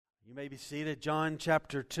You may be seated. John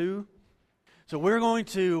chapter 2. So we're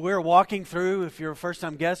walking through, if you're a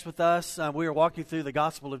first-time guest with us, we are walking through the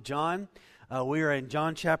Gospel of John. We are in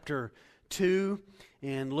John chapter 2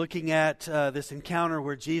 and looking at this encounter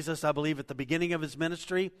where Jesus, I believe at the beginning of his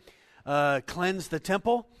ministry, cleansed the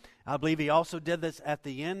temple. I believe he also did this at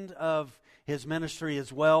the end of his ministry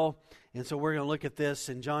as well. And so we're going to look at this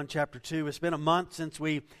in John chapter 2. It's been a month since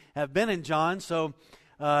we have been in John, so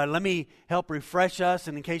let me help refresh us,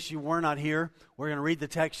 and in case you were not here, we're going to read the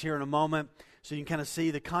text here in a moment so you can kind of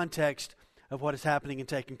see the context of what is happening and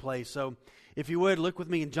taking place. So if you would, look with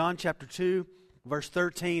me in John chapter 2, verse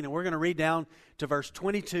 13, and we're going to read down to verse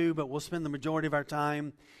 22, but we'll spend the majority of our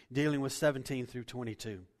time dealing with 17 through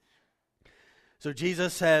 22. So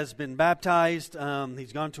Jesus has been baptized,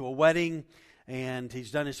 he's gone to a wedding, and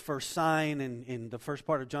he's done his first sign in the first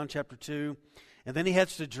part of John chapter 2, and then he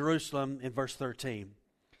heads to Jerusalem in verse 13.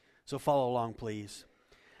 So follow along, please.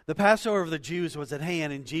 The Passover of the Jews was at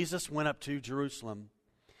hand, and Jesus went up to Jerusalem.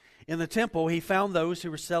 In the temple, he found those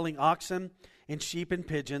who were selling oxen and sheep and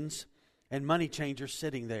pigeons, and money changers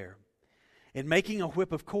sitting there. And making a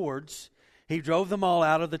whip of cords, he drove them all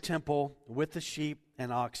out of the temple with the sheep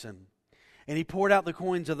and oxen. And he poured out the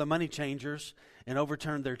coins of the money changers and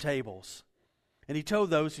overturned their tables. And he told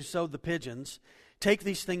those who sold the pigeons, "Take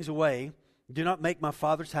these things away. Do not make my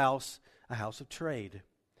Father's house a house of trade."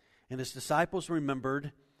 And his disciples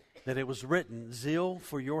remembered that it was written, "Zeal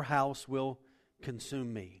for your house will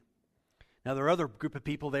consume me." Now there are other group of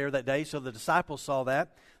people there that day, so the disciples saw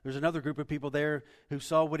that. There's another group of people there who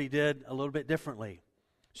saw what he did a little bit differently.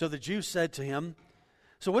 So the Jews said to him,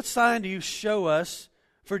 "So what sign do you show us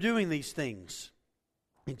for doing these things?"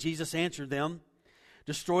 And Jesus answered them,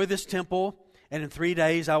 "Destroy this temple, and in 3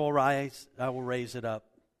 days I will raise it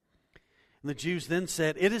up." And the Jews then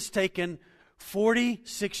said, "It has taken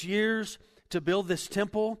 46 years to build this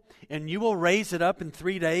temple, and you will raise it up in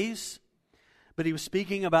 3 days?" But he was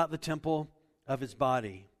speaking about the temple of his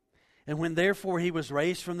body. And when therefore he was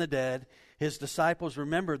raised from the dead, his disciples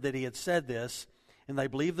remembered that he had said this, and they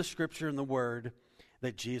believed the scripture and the word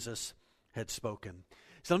that Jesus had spoken.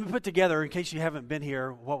 So let me put together, in case you haven't been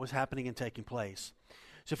here, what was happening and taking place.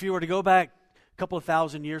 So if you were to go back a couple of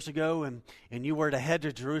thousand years ago, and you were to head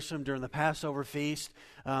to Jerusalem during the Passover feast,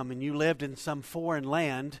 and you lived in some foreign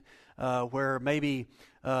land where maybe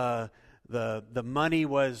the money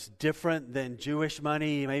was different than Jewish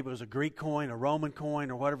money, maybe it was a Greek coin, a Roman coin,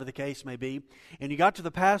 or whatever the case may be, and you got to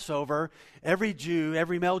the Passover, every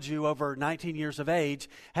male Jew over 19 years of age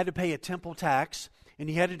had to pay a temple tax, and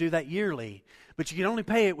you had to do that yearly. But you could only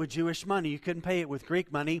pay it with Jewish money. You couldn't pay it with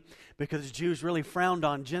Greek money because Jews really frowned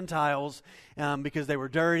on Gentiles because they were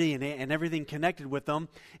dirty and everything connected with them.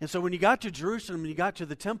 And so when you got to Jerusalem and you got to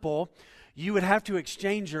the temple, you would have to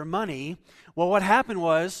exchange your money. Well, what happened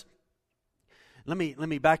was, let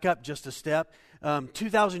me back up just a step.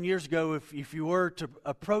 2,000 years ago, if you were to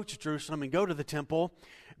approach Jerusalem and go to the temple,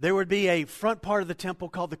 there would be a front part of the temple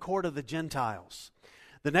called the Court of the Gentiles.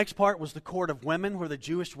 The next part was the court of women, where the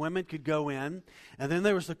Jewish women could go in. And then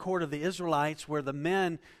there was the court of the Israelites, where the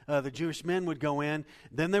men, the Jewish men would go in.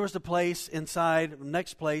 Then there was the place inside, the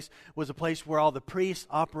next place was a place where all the priests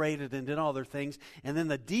operated and did all their things. And then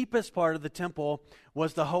the deepest part of the temple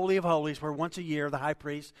was the Holy of Holies, where once a year the high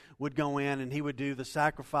priest would go in and he would do the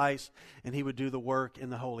sacrifice and he would do the work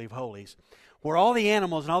in the Holy of Holies. Where all the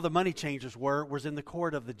animals and all the money changers was in the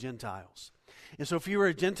court of the Gentiles. And so if you were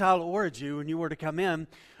a Gentile or a Jew and you were to come in,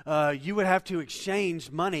 you would have to exchange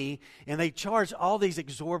money, and they charged all these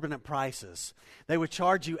exorbitant prices. They would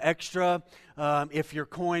charge you extra if your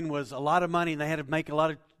coin was a lot of money and they had to make a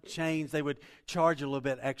lot of change, they would charge you a little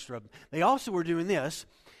bit extra. They also were doing this.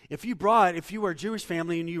 If you were a Jewish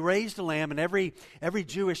family and you raised a lamb, and every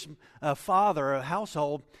Jewish father or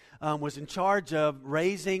household was in charge of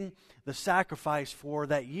raising the sacrifice for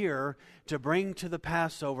that year to bring to the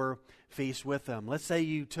Passover feast with them. Let's say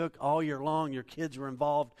you took all year long, your kids were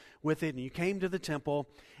involved with it, and you came to the temple,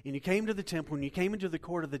 and you came into the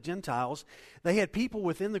court of the Gentiles, they had people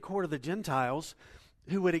within the court of the Gentiles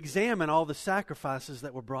who would examine all the sacrifices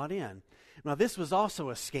that were brought in. Now, this was also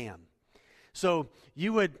a scam. So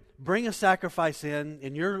you would bring a sacrifice in,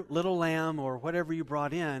 and your little lamb or whatever you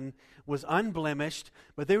brought in was unblemished,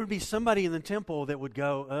 but there would be somebody in the temple that would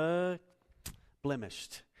go,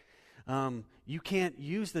 blemished. You can't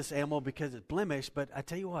use this animal because it's blemished, but I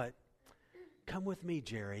tell you what, come with me,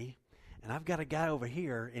 Jerry, and I've got a guy over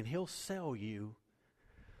here, and he'll sell you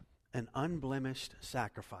an unblemished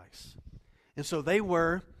sacrifice. And so they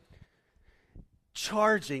were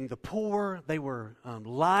charging the poor, they were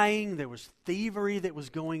lying, there was thievery that was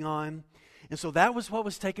going on. And so that was what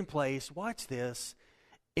was taking place, watch this,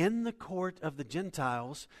 in the court of the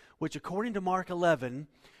Gentiles, which according to Mark 11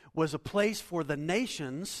 was a place for the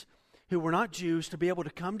nations who were not Jews to be able to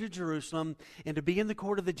come to Jerusalem and to be in the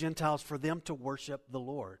court of the Gentiles for them to worship the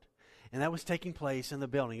Lord. And that was taking place in the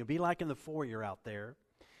building. It would be like in the foyer out there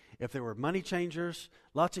if there were money changers,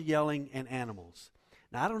 lots of yelling, and animals.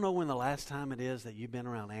 Now, I don't know when the last time it is that you've been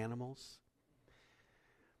around animals.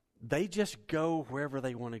 They just go wherever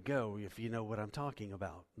they want to go, if you know what I'm talking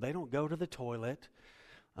about. They don't go to the toilet.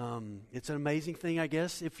 It's an amazing thing, I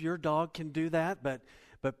guess, if your dog can do that,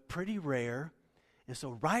 but pretty rare. And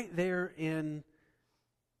so right there in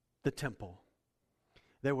the temple,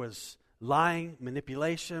 there was lying,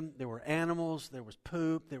 manipulation, there were animals, there was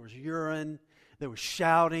poop, there was urine, there was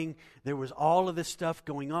shouting, there was all of this stuff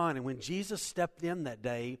going on. And when Jesus stepped in that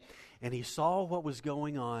day and he saw what was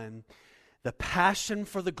going on, the passion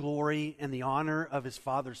for the glory and the honor of his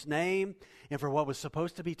Father's name and for what was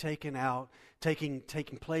supposed to be taking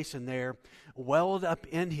place in there welled up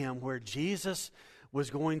in him, where Jesus was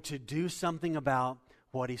going to do something about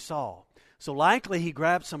what he saw. So likely he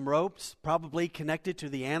grabbed some ropes, probably connected to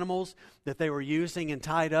the animals that they were using and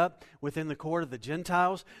tied up within the court of the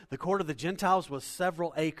Gentiles. The court of the Gentiles was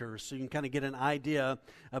several acres, so you can kind of get an idea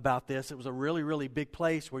about this. It was a really, really big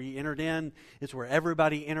place where you entered in. It's where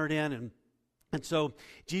everybody entered in. And so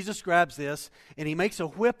Jesus grabs this and he makes a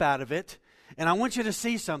whip out of it. And I want you to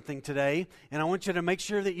see something today, and I want you to make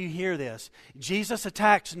sure that you hear this. Jesus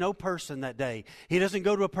attacks no person that day. He doesn't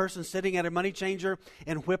go to a person sitting at a money changer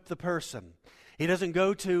and whip the person. He doesn't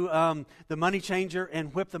go to the money changer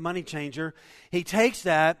and whip the money changer. He takes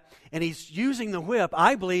that, and he's using the whip,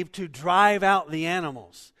 I believe, to drive out the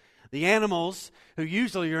animals. The animals who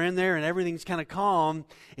usually are in there and everything's kind of calm,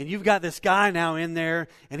 and you've got this guy now in there,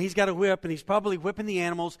 and he's got a whip, and he's probably whipping the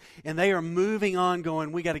animals, and they are moving on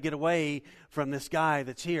going, we got to get away from this guy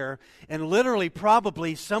that's here. And literally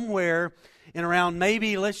probably somewhere in around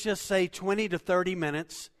maybe, let's just say 20 to 30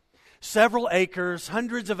 minutes, several acres,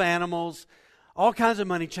 hundreds of animals, all kinds of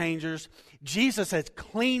money changers, Jesus has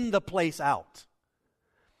cleaned the place out.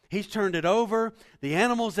 He's turned it over. The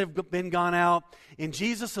animals have been gone out. And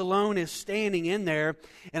Jesus alone is standing in there.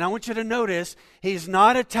 And I want you to notice, he's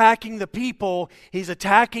not attacking the people. He's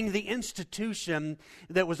attacking the institution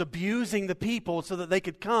that was abusing the people so that they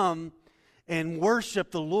could come and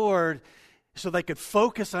worship the Lord, so they could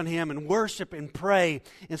focus on him and worship and pray.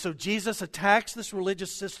 And so Jesus attacks this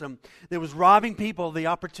religious system that was robbing people of the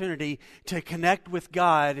opportunity to connect with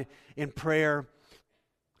God in prayer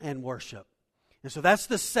and worship. And so that's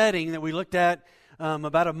the setting that we looked at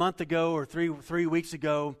about a month ago or three weeks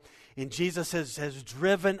ago. And Jesus has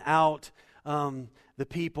driven out the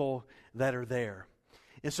people that are there.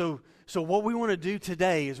 And so what we want to do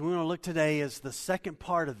today is we want to look today as the second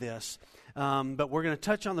part of this. But we're going to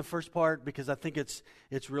touch on the first part because I think it's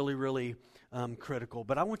really, really critical.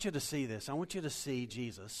 But I want you to see this. I want you to see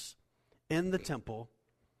Jesus in the temple,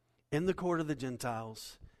 in the court of the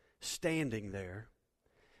Gentiles, standing there.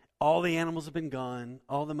 All the animals have been gone.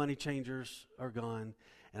 All the money changers are gone.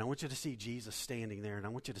 And I want you to see Jesus standing there, and I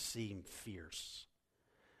want you to see him fierce.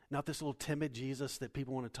 Not this little timid Jesus that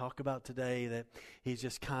people want to talk about today, that he's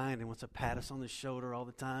just kind and wants to pat us on the shoulder all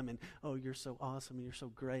the time. And, oh, you're so awesome, and you're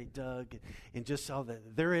so great, Doug. And just all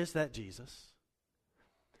that. There is that Jesus.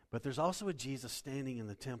 But there's also a Jesus standing in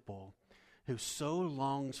the temple who so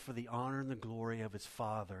longs for the honor and the glory of his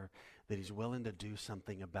Father that he's willing to do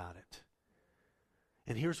something about it.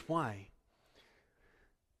 And here's why.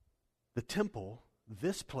 The temple,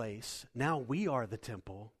 this place, now we are the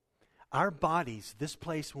temple. Our bodies, this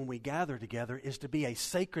place when we gather together, is to be a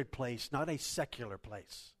sacred place, not a secular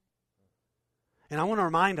place. And I want to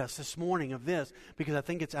remind us this morning of this because I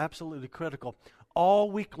think it's absolutely critical.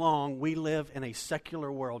 All week long, we live in a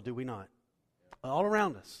secular world, do we not? All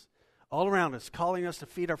around us. All around us, calling us to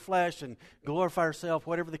feed our flesh and glorify ourselves,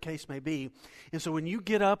 whatever the case may be. And so when you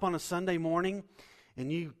get up on a Sunday morning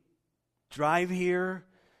and you drive here,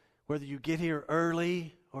 whether you get here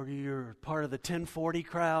early or you're part of the 1040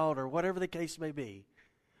 crowd or whatever the case may be,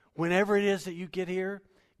 whenever it is that you get here,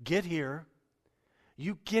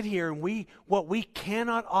 you get here, and what we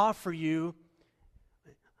cannot offer you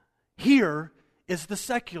here is the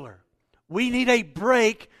secular. We need a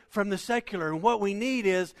break from the secular, and what we need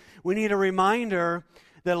a reminder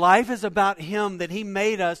that life is about him, that he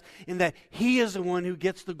made us, and that he is the one who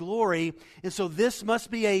gets the glory. And so this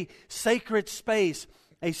must be a sacred space,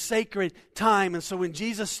 a sacred time. And so when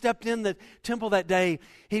Jesus stepped in the temple that day,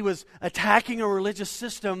 he was attacking a religious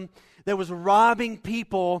system that was robbing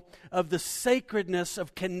people of the sacredness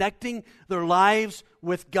of connecting their lives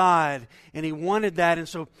with God. And he wanted that. And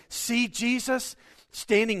so see Jesus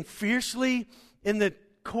standing fiercely in the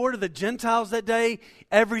court of the Gentiles that day,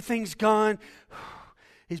 everything's gone.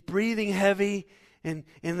 He's breathing heavy, and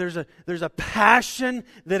there's a passion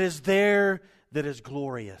that is there that is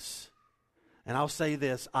glorious. And I'll say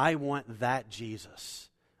this, I want that Jesus.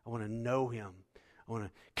 I want to know him. I want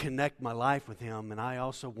to connect my life with him, and I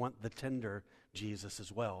also want the tender Jesus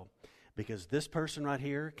as well. Because this person right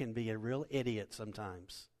here can be a real idiot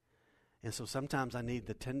sometimes. And so sometimes I need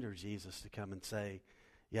the tender Jesus to come and say,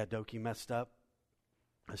 yeah, Doak, you messed up.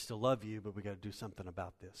 I still love you, but we got to do something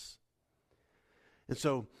about this. And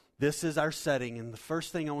so this is our setting. And the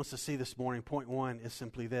first thing I want us to see this morning, point one, is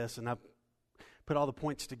simply this. And I've put all the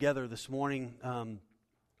points together this morning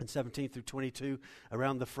in 17 through 22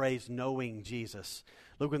 around the phrase knowing Jesus.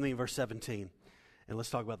 Look with me in verse 17. And let's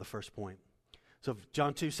talk about the first point. So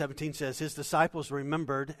John 2:17 says, his disciples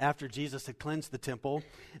remembered after Jesus had cleansed the temple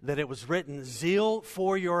that it was written, zeal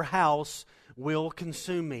for your house will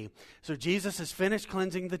consume me. So Jesus has finished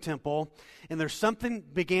cleansing the temple, and there's something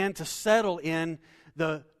began to settle in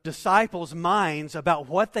the disciples' minds about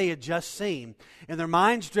what they had just seen. And their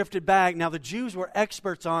minds drifted back. Now the Jews were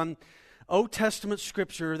experts on Old Testament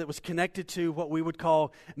scripture that was connected to what we would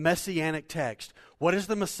call messianic text. What is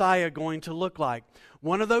the Messiah going to look like?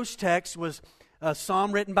 One of those texts was a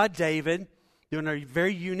psalm written by David during a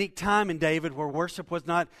very unique time in David where worship was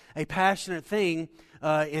not a passionate thing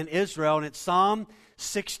in Israel. And it's Psalm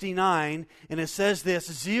 69, and it says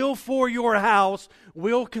this, zeal for your house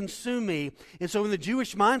will consume me. And so in the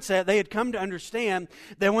Jewish mindset, they had come to understand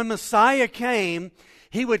that when Messiah came,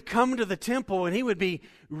 he would come to the temple and he would be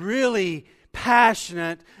really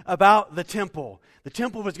passionate about the temple. The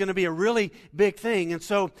temple was going to be a really big thing. And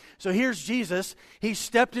so here's Jesus. He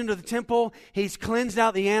stepped into the temple. He's cleansed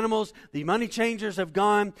out the animals. The money changers have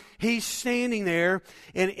gone. He's standing there.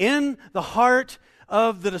 And in the heart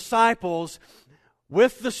of the disciples,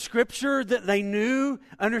 with the scripture that they knew,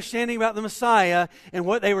 understanding about the Messiah, and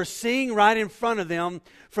what they were seeing right in front of them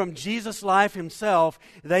from Jesus' life himself,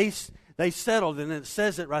 they settled, and it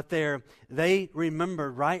says it right there. They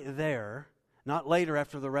remembered right there, not later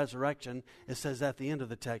after the resurrection. It says at the end of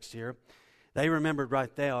the text here, they remembered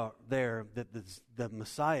right there that the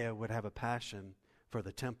Messiah would have a passion for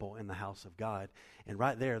the temple and the house of God. And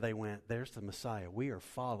right there they went, there's the Messiah. We are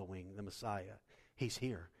following the Messiah. He's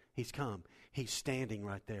here. He's come. He's standing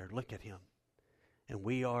right there. Look at him. And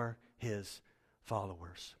we are his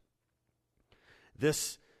followers.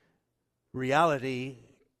 This reality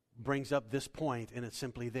brings up this point, and it's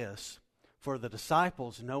simply this. For the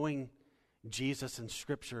disciples, knowing Jesus in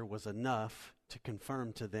Scripture was enough to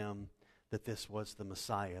confirm to them that this was the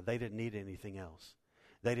Messiah. They didn't need anything else.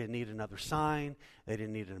 They didn't need another sign. They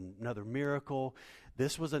didn't need another miracle.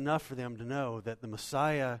 This was enough for them to know that the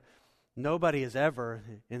Messiah, nobody has ever,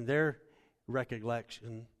 in their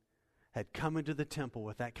recollection, had come into the temple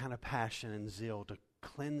with that kind of passion and zeal to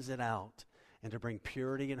cleanse it out and to bring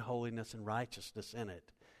purity and holiness and righteousness in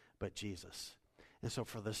it, but Jesus. And so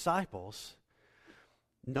for the disciples,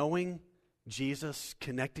 knowing Jesus,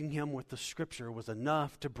 connecting him with the Scripture was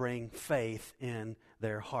enough to bring faith in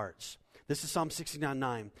their hearts. This is Psalm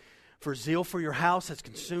 69:9. For zeal for your house has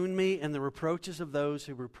consumed me, and the reproaches of those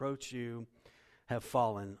who reproach you have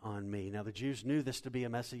fallen on me. Now the Jews knew this to be a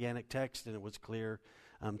messianic text, and it was clear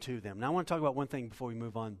to them. Now I want to talk about one thing before we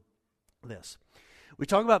move on. This. We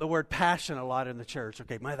talk about the word passion a lot in the church.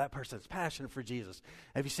 Okay, that person is passionate for Jesus.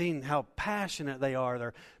 Have you seen how passionate they are?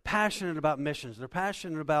 They're passionate about missions. They're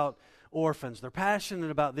passionate about orphans. They're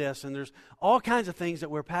passionate about this. And there's all kinds of things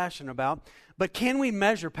that we're passionate about. But can we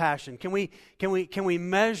measure passion? Can we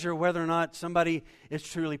measure whether or not somebody is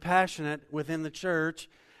truly passionate within the church?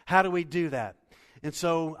 How do we do that? And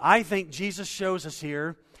so I think Jesus shows us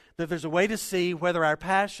here that there's a way to see whether our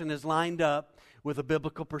passion is lined up with a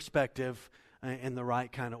biblical perspective in the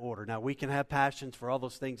right kind of order. Now, we can have passions for all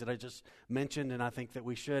those things that I just mentioned, and I think that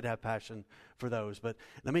we should have passion for those. But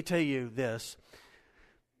let me tell you this.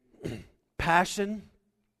 Passion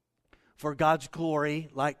for God's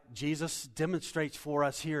glory, like Jesus demonstrates for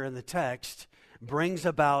us here in the text, brings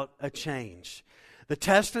about a change. The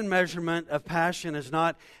test and measurement of passion is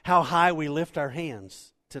not how high we lift our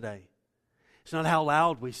hands today. It's not how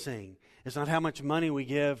loud we sing. It's not how much money we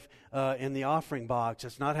give in the offering box.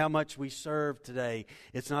 It's not how much we serve today.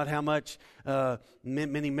 It's not how much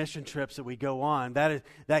many mission trips that we go on.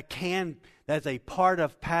 That's a part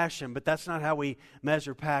of passion, but that's not how we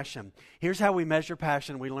measure passion. Here's how we measure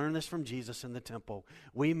passion. We learn this from Jesus in the temple.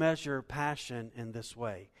 We measure passion in this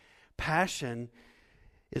way. Passion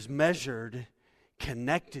is measured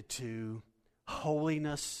connected to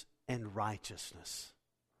holiness and righteousness.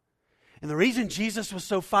 And the reason Jesus was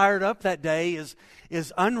so fired up that day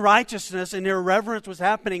is unrighteousness and irreverence was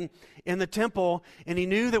happening in the temple, and he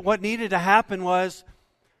knew that what needed to happen was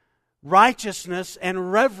righteousness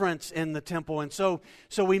and reverence in the temple. And so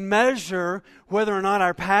we measure whether or not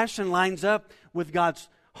our passion lines up with God's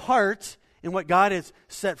heart and what God has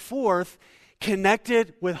set forth,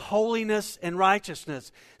 connected with holiness and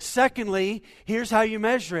righteousness. Secondly, here's how you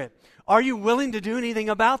measure it. Are you willing to do anything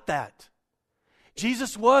about that?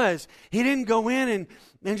 Jesus was. He didn't go in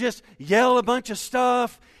and just yell a bunch of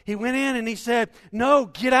stuff. He went in and he said, no,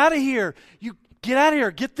 get out of here. You get out of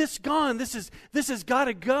here. Get this gone. This has got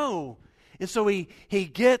to go. And so he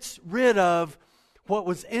gets rid of what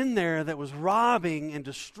was in there that was robbing and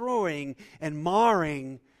destroying and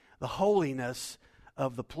marring the holiness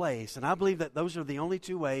of the place. And I believe that those are the only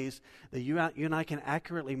two ways that you and I can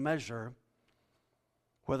accurately measure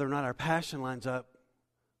whether or not our passion lines up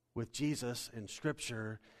with Jesus and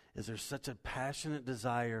Scripture. Is there's such a passionate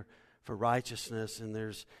desire for righteousness, and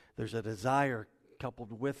there's a desire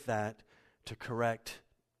coupled with that to correct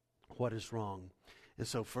what is wrong. And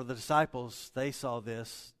so for the disciples, they saw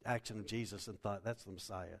this action of Jesus and thought, that's the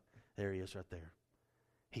Messiah. There he is right there.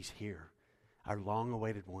 He's here. Our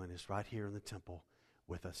long-awaited one is right here in the temple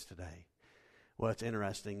with us today. Well, it's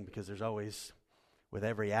interesting because there's always, with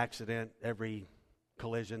every accident, every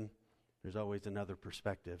collision, there's always another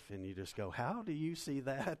perspective. And you just go, how do you see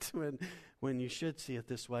that when you should see it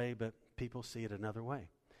this way, but people see it another way?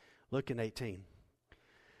 Look in 18.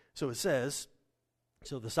 So it says,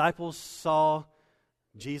 so the disciples saw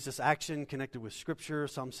Jesus' action connected with Scripture.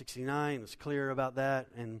 Psalm 69 is clear about that.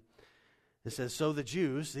 And it says, so the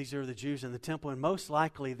Jews, these are the Jews in the temple, and most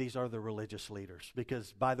likely these are the religious leaders.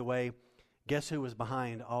 Because, by the way, guess who was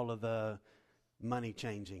behind all of the money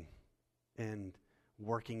changing and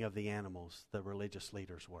working of the animals? The religious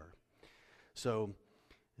leaders were. So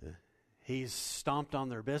he's stomped on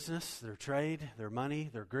their business, their trade, their money,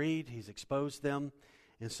 their greed. He's exposed them.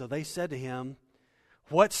 And so they said to him,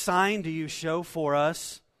 what sign do you show for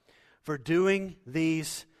us for doing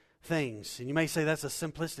these things? And you may say that's a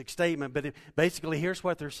simplistic statement, but basically here's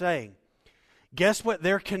what they're saying. Guess what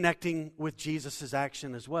they're connecting with Jesus'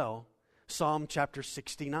 action as well? Psalm chapter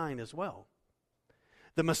 69 as well.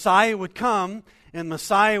 The Messiah would come, and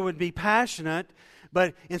Messiah would be passionate,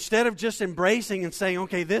 but instead of just embracing and saying,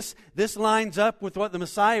 okay, this lines up with what the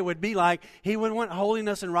Messiah would be like, he would want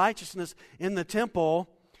holiness and righteousness in the temple.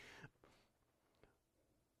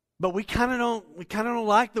 But we kind of don't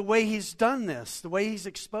like the way he's done this, the way he's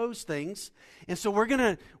exposed things. And so we're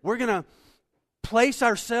gonna place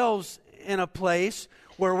ourselves in a place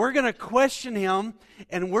where we're gonna question him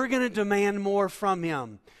and we're gonna demand more from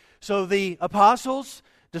him. So the apostles,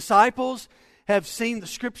 disciples, have seen the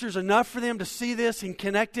Scriptures enough for them to see this and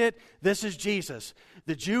connect it. This is Jesus.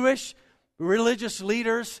 The Jewish religious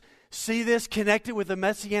leaders see this connected with the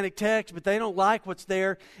Messianic text, but they don't like what's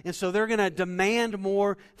there, and so they're going to demand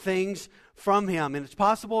more things from him. And it's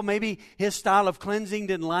possible maybe his style of cleansing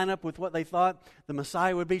didn't line up with what they thought the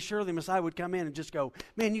Messiah would be. Surely the Messiah would come in and just go,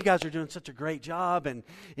 man, you guys are doing such a great job,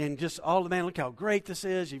 and just all the, man, look how great this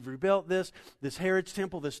is. You've rebuilt this Herod's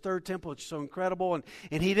temple, this third temple. It's so incredible.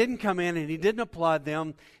 And he didn't come in and he didn't applaud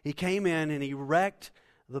them. He came in and he wrecked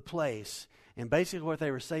the place. And basically what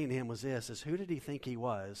they were saying to him was this, is who did he think he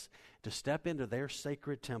was to step into their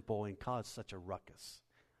sacred temple and cause such a ruckus?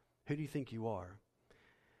 Who do you think you are?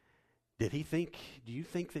 Do you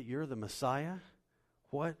think that you're the Messiah?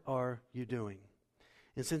 What are you doing?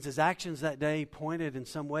 And since his actions that day pointed in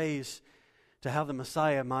some ways to how the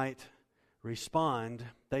Messiah might respond,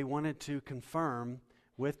 they wanted to confirm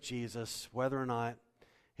with Jesus whether or not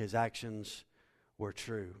his actions were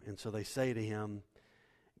true. And so they say to him,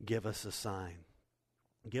 give us a sign.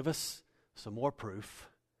 Give us some more proof.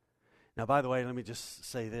 Now, by the way, let me just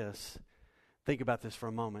say this. Think about this for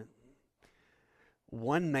a moment.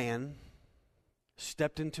 One man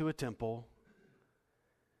stepped into a temple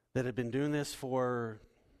that had been doing this for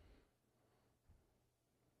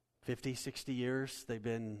 50, 60 years. They've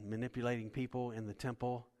been manipulating people in the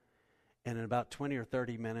temple. And in about 20 or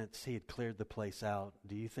 30 minutes, he had cleared the place out.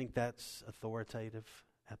 Do you think that's authoritative?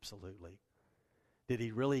 Absolutely.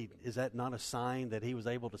 Is that not a sign that he was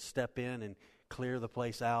able to step in and clear the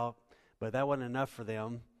place out? But that wasn't enough for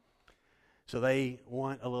them. So they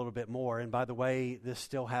want a little bit more. And by the way, this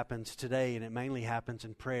still happens today, and it mainly happens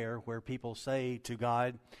in prayer where people say to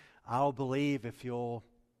God, I'll believe if you'll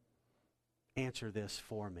answer this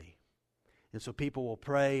for me. And so people will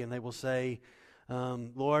pray and they will say,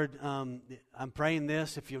 Lord, I'm praying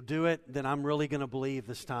this. If you'll do it, then I'm really going to believe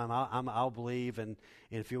this time. I'll believe, and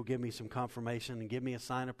if you'll give me some confirmation and give me a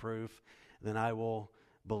sign of proof, then I will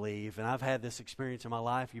believe. And I've had this experience in my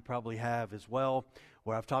life, you probably have as well,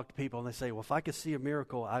 where I've talked to people and they say, well, if I could see a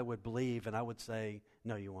miracle, I would believe. And I would say,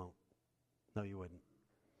 no, you won't. No, you wouldn't.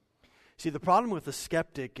 See, the problem with the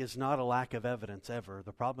skeptic is not a lack of evidence ever.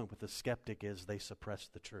 The problem with the skeptic is they suppress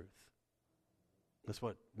the truth. That's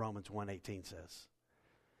what Romans 1:18 says.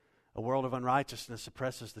 A world of unrighteousness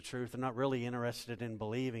suppresses the truth. They're not really interested in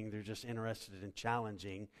believing. They're just interested in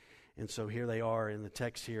challenging. And so here they are in the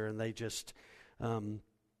text here, and they just,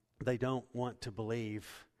 they don't want to believe,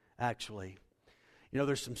 actually. You know,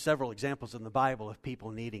 there's several examples in the Bible of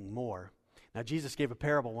people needing more. Now, Jesus gave a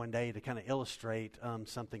parable one day to kind of illustrate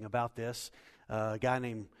something about this. A guy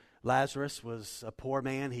named Lazarus was a poor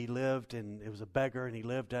man. He lived, and it was a beggar, and he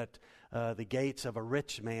lived at the gates of a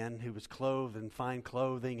rich man who was clothed in fine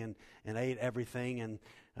clothing and ate everything.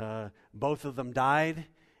 And both of them died,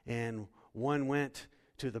 and one went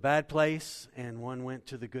to the bad place, and one went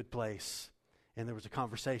to the good place. And there was a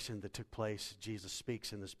conversation that took place. Jesus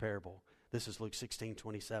speaks in this parable. This is Luke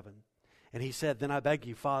 16:27. And he said, "Then I beg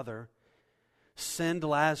you, Father, send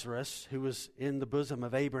Lazarus, who was in the bosom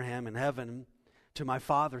of Abraham in heaven, to my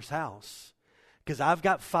father's house. Because I've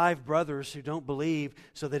got 5 brothers who don't believe,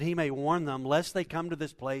 so that he may warn them, lest they come to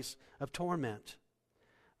this place of torment."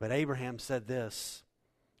 But Abraham said this,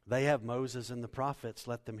 "They have Moses and the prophets,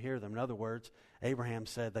 let them hear them." In other words, Abraham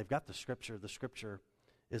said, they've got the Scripture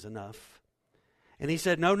is enough. And he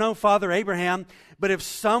said, No, Father Abraham, but if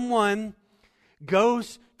someone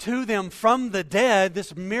goes to them from the dead,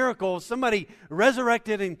 this miracle, somebody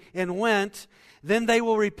resurrected and went, then they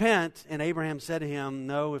will repent. And Abraham said to him,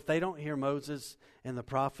 "No, if they don't hear Moses and the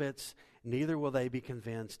prophets, neither will they be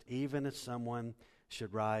convinced, even if someone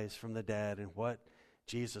should rise from the dead." And what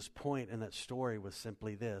Jesus' point in that story was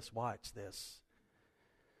simply this. Watch this.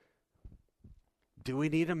 Do we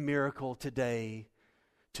need a miracle today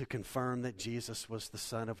to confirm that Jesus was the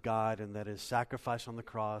Son of God and that his sacrifice on the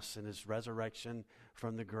cross and his resurrection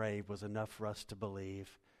from the grave was enough for us to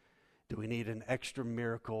believe? Do we need an extra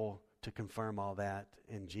miracle to confirm all that?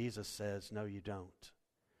 And Jesus says, no, you don't.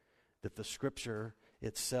 That the Scripture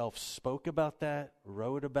itself spoke about that,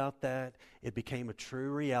 wrote about that. It became a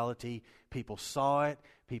true reality. People saw it.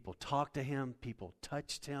 People talked to him. People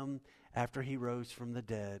touched him after he rose from the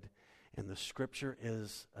dead. And the Scripture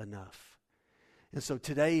is enough. And so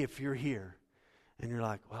today, if you're here and you're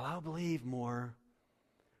like, well, I'll believe more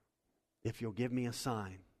if you'll give me a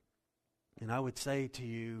sign. And I would say to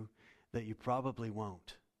you that you probably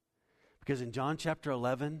won't. Because in John chapter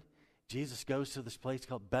 11, Jesus goes to this place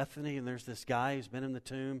called Bethany, and there's this guy who's been in the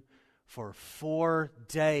tomb for 4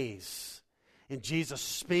 days. And Jesus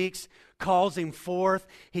speaks, calls him forth.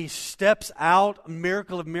 He steps out, a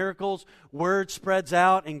miracle of miracles. Word spreads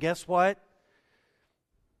out, and guess what?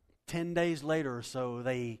 10 days later or so,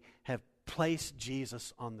 they have placed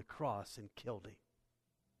Jesus on the cross and killed him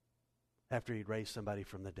after he'd raised somebody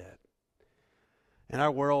from the dead. And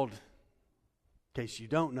our world, in case you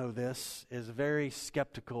don't know this, is very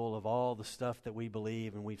skeptical of all the stuff that we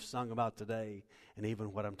believe and we've sung about today, and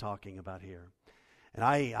even what I'm talking about here.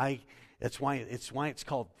 And that's why it's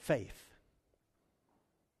called faith.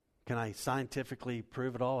 Can I scientifically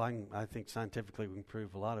prove it all? I think scientifically we can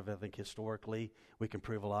prove a lot of it. I think historically we can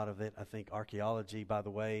prove a lot of it. I think archaeology, by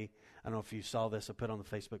the way, I don't know if you saw this, I put on the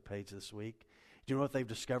Facebook page this week. Do you know what they've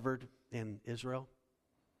discovered in Israel?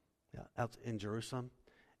 Yeah, out in Jerusalem?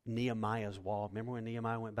 Nehemiah's wall. Remember when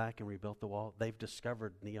Nehemiah went back and rebuilt the wall? They've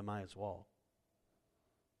discovered Nehemiah's wall.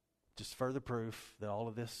 Just further proof that all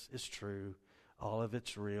of this is true, all of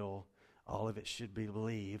it's real, all of it should be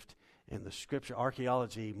believed. And the Scripture,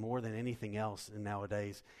 archaeology, more than anything else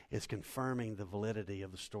nowadays, is confirming the validity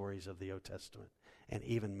of the stories of the Old Testament and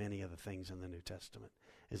even many of the things in the New Testament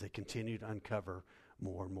as they continue to uncover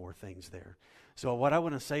more and more things there. So what I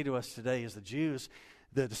want to say to us today is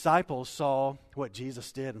the disciples saw what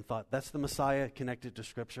Jesus did and thought, that's the Messiah connected to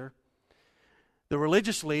Scripture. The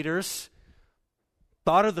religious leaders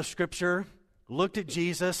thought of the Scripture, looked at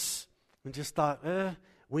Jesus, and just thought,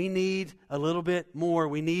 we need a little bit more.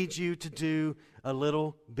 We need you to do a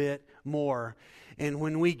little bit more. And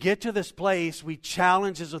when we get to this place, we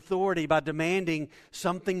challenge his authority by demanding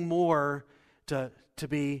something more to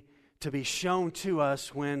be shown to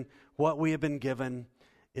us when what we have been given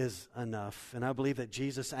is enough. And I believe that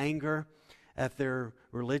Jesus' anger at their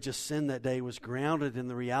religious sin that day was grounded in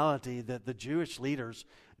the reality that the Jewish leaders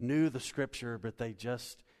knew the Scripture, but they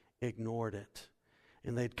just ignored it.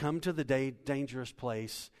 And they'd come to the dangerous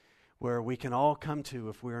place where we can all come to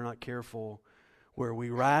if we are not careful, where we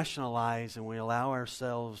rationalize and we allow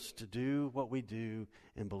ourselves to do what we do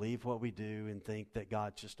and believe what we do and think that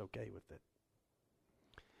God's just okay with it.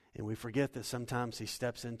 And we forget that sometimes he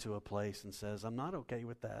steps into a place and says, I'm not okay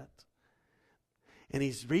with that. And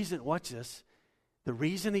watch this, the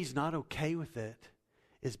reason he's not okay with it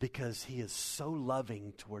is because he is so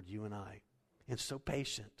loving toward you and I, and so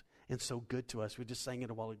patient, and so good to us. We just sang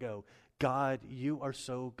it a while ago. God, you are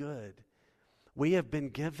so good. We have been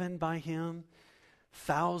given by him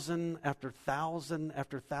 1,000 after 1,000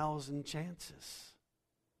 after 1,000 chances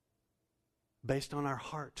based on our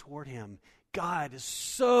heart toward him. God is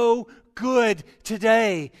so good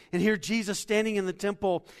today. And here Jesus standing in the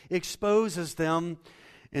temple exposes them,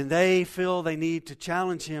 and they feel they need to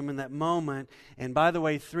challenge him in that moment. And by the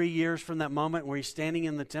way, 3 years from that moment where he's standing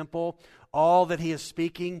in the temple, all that he is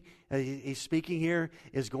speaking, he's speaking here,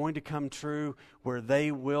 is going to come true, where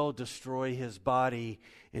they will destroy his body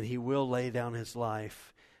and he will lay down his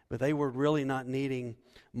life. But they were really not needing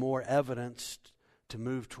more evidence to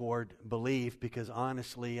move toward belief, because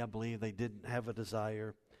honestly, I believe they didn't have a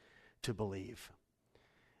desire to believe.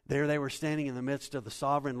 There they were standing in the midst of the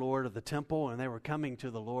sovereign Lord of the temple, and they were coming to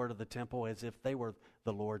the Lord of the temple as if they were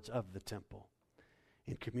the lords of the temple,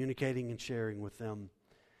 and communicating and sharing with them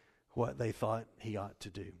what they thought he ought to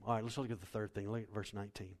do. All right, let's look at the third thing. Look at verse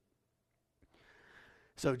 19.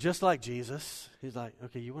 So just like Jesus, he's like,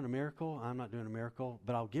 okay, you want a miracle? I'm not doing a miracle,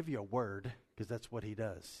 but I'll give you a word, because that's what he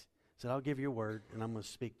does. He said, I'll give you a word, and I'm going to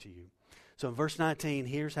speak to you. So in verse 19,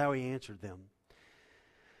 here's how he answered them.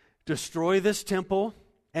 Destroy this temple,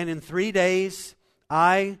 and in 3 days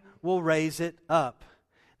I will raise it up.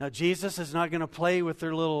 Now Jesus is not going to play with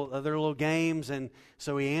their little games, and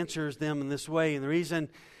so he answers them in this way. And the reason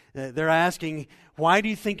they're asking, why do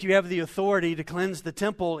you think you have the authority to cleanse the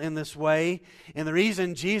temple in this way? And the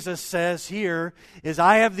reason Jesus says here is,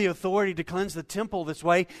 I have the authority to cleanse the temple this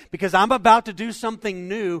way because I'm about to do something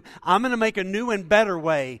new. I'm going to make a new and better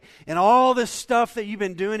way. And all this stuff that you've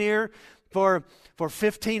been doing here for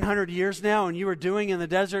 1,500 years now, and you were doing in the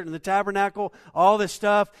desert and the tabernacle, all this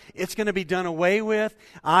stuff, it's going to be done away with.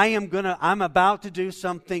 I'm about to do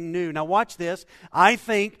something new. Now watch this. I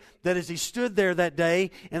think that as he stood there that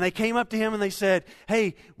day, and they came up to him and they said,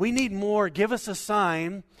 hey, we need more. Give us a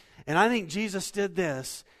sign. And I think Jesus did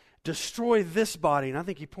this. Destroy this body. And I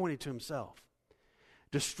think he pointed to himself.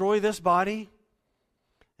 Destroy this body,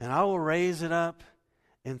 and I will raise it up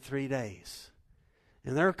in 3 days.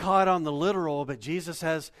 And they're caught on the literal, but Jesus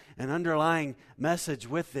has an underlying message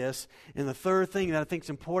with this. And the third thing that I think is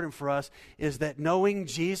important for us is that knowing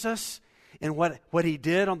Jesus and what he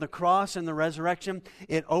did on the cross and the resurrection,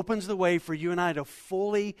 it opens the way for you and I to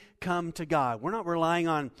fully come to God. We're not relying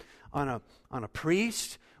on a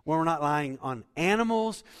priest. We're not relying on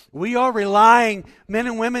animals. We are relying, men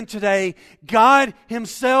and women today, God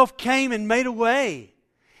himself came and made a way.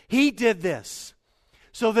 He did this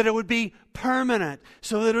so that it would be permanent,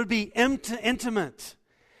 so that it would be intimate,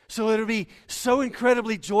 so that it would be so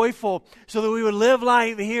incredibly joyful, so that we would live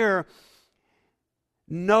life here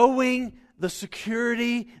knowing the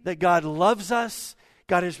security that God loves us,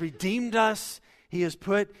 God has redeemed us, he has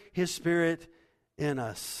put his Spirit in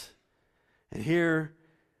us. And here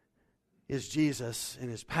is Jesus, and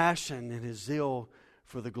his passion and his zeal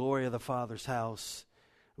for the glory of the Father's house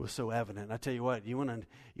was so evident. I tell you what, you want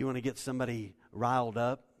to get somebody riled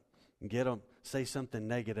up and get them, say something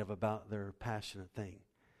negative about their passionate thing.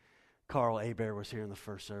 Carl Hebert was here in the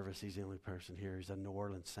first service. He's the only person here. He's a New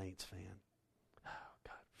Orleans Saints fan. Oh,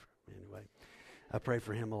 God. Anyway, I pray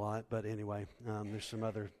for him a lot. But anyway, there's some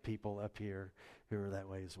other people up here who are that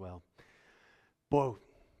way as well. Boy,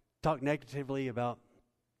 talk negatively about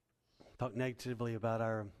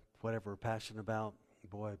our whatever we're passionate about.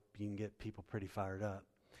 Boy, you can get people pretty fired up.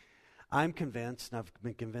 I'm convinced, and I've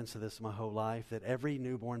been convinced of this my whole life, that every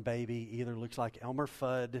newborn baby either looks like Elmer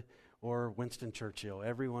Fudd or Winston Churchill.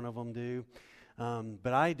 Every one of them do.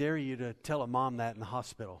 But I dare you to tell a mom that in the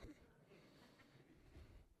hospital.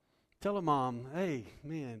 Tell a mom, hey,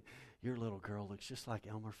 man, your little girl looks just like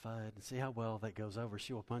Elmer Fudd. And see how well that goes over.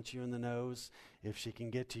 She will punch you in the nose if she can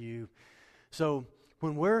get to you. So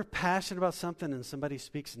when we're passionate about something and somebody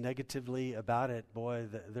speaks negatively about it, boy,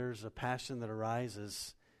 there's a passion that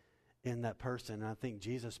arises in that person. And I think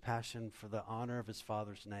Jesus' passion for the honor of his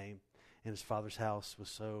Father's name and his Father's house was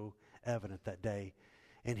so evident that day.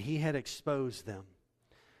 And he had exposed them.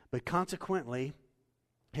 But consequently,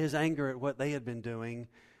 his anger at what they had been doing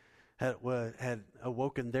had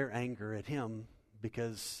awoken their anger at him,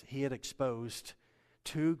 because he had exposed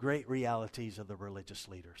two great realities of the religious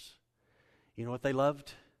leaders. You know what they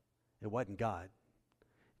loved? It wasn't God.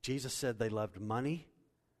 Jesus said they loved money.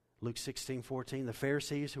 Luke 16:14, the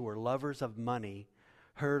Pharisees, who were lovers of money,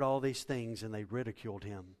 heard all these things and they ridiculed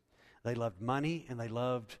him. They loved money and they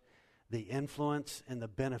loved the influence and the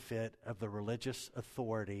benefit of the religious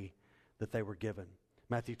authority that they were given.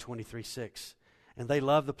 Matthew 23:6. And they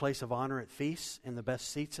loved the place of honor at feasts, and the best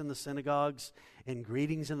seats in the synagogues, and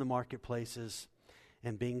greetings in the marketplaces,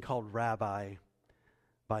 and being called rabbi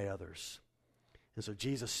by others. And so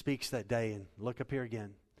Jesus speaks that day, and look up here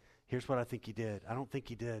again. Here's what I think he did. I don't think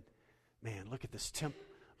he did, man, look at this temple.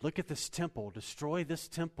 Look at this temple. Destroy this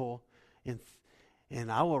temple,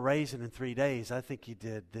 and I will raise it in 3 days. I think he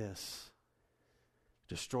did this.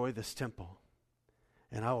 Destroy this temple,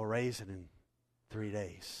 and I will raise it in 3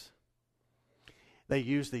 days. They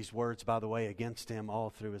used these words, by the way, against him all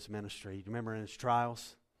through his ministry. You remember in his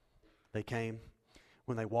trials, they came.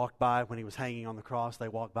 When they walked by, when he was hanging on the cross, they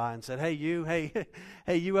walked by and said, hey,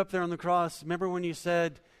 you up there on the cross, remember when you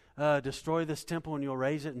said, destroy this temple and you'll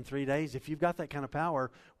raise it in 3 days? If you've got that kind of power,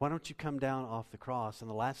 why don't you come down off the cross? And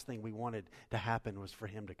the last thing we wanted to happen was for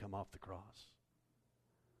him to come off the cross.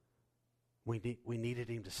 We needed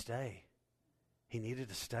him to stay. He needed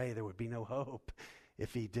to stay. There would be no hope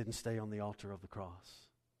if he didn't stay on the altar of the cross.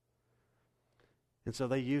 And so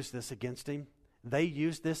they used this against him. They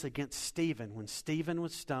used this against Stephen. When Stephen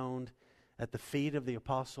was stoned at the feet of the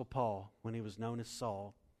Apostle Paul, when he was known as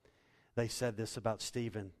Saul, they said this about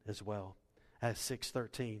Stephen as well. Acts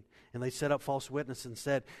 6:13. And they set up false witnesses and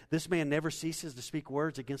said, this man never ceases to speak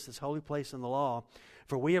words against this holy place and the law.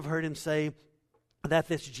 For we have heard him say that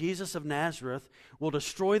this Jesus of Nazareth will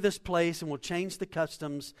destroy this place and will change the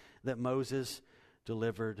customs that Moses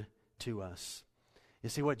delivered to us. You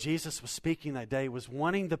see, what Jesus was speaking that day was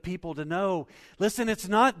wanting the people to know, listen, it's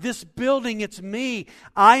not this building, it's me.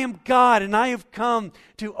 I am God, and I have come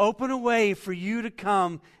to open a way for you to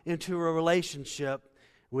come into a relationship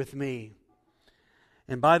with me.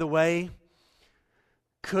 And by the way,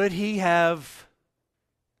 could he have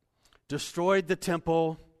destroyed the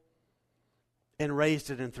temple and raised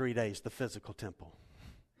it in 3 days, the physical temple?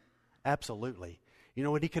 Absolutely. You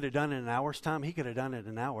know what he could have done in an hour's time? He could have done it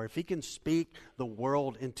in an hour. If he can speak the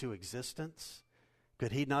world into existence,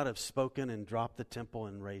 could he not have spoken and dropped the temple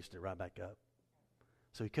and raised it right back up?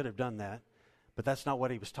 So he could have done that. But that's not what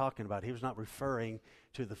he was talking about. He was not referring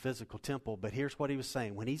to the physical temple. But here's what he was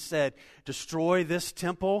saying. When he said, destroy this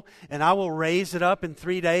temple and I will raise it up in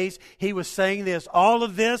 3 days, he was saying this. All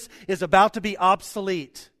of this is about to be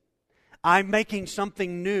obsolete. I'm making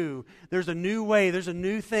something new. There's a new way. There's a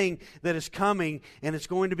new thing that is coming, and it's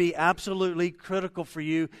going to be absolutely critical for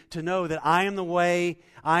you to know that I am the way,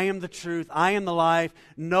 I am the truth, I am the life.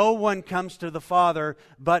 No one comes to the Father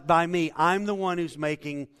but by me. I'm the one who's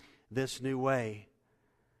making this new way.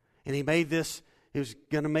 And he made this, he was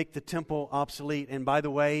going to make the temple obsolete. And by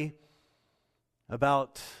the way,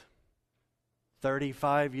 about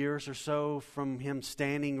 35 years or so from him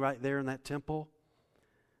standing right there in that temple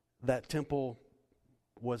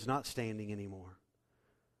was not standing anymore.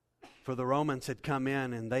 For the Romans had come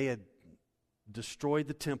in and they had destroyed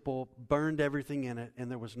the temple, burned everything in it,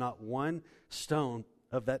 and there was not one stone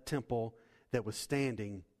of that temple that was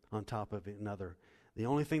standing on top of another. The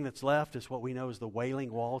only thing that's left is what we know as the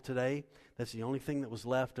Wailing Wall today. That's the only thing that was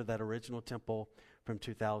left of that original temple from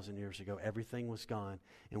 2,000 years ago. Everything was gone.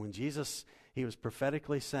 And when Jesus, he was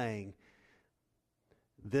prophetically saying,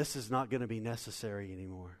 this is not going to be necessary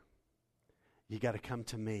anymore. You got to come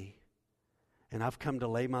to me. And I've come to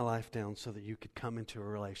lay my life down so that you could come into a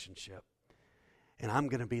relationship. And I'm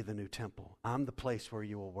going to be the new temple. I'm the place where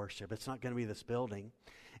you will worship. It's not going to be this building.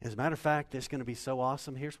 As a matter of fact, it's going to be so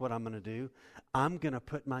awesome. Here's what I'm going to do. I'm going to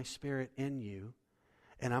put my spirit in you.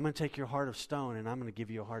 And I'm going to take your heart of stone and I'm going to give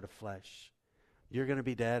you a heart of flesh. You're going to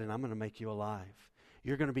be dead and I'm going to make you alive.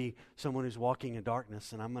 You're going to be someone who's walking in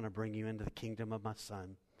darkness and I'm going to bring you into the kingdom of my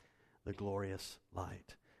Son, the glorious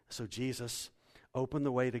light. So Jesus opened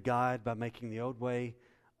the way to God by making the old way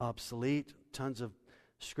obsolete. Tons of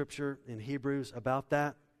scripture in Hebrews about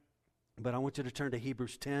that. But I want you to turn to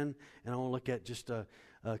Hebrews 10, and I want to look at just a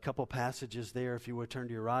couple passages there. If you would turn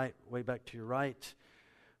to your right, way back to your right,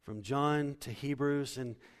 from John to Hebrews.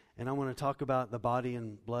 And I want to talk about the body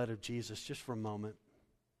and blood of Jesus just for a moment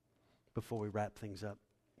before we wrap things up.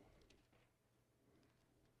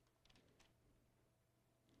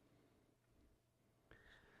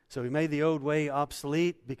 So he made the old way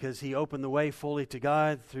obsolete because he opened the way fully to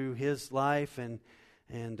God through his life, and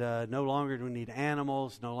no longer do we need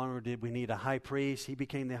animals, no longer did we need a high priest. He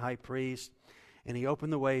became the high priest, and he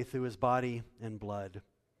opened the way through his body and blood.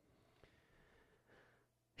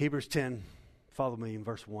 Hebrews 10, follow me in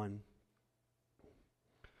verse 1.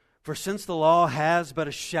 For since the law has but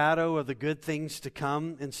a shadow of the good things to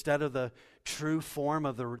come instead of the true form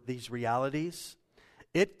of these realities,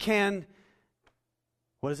 it can,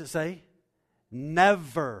 what does it say?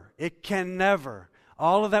 never, it can never,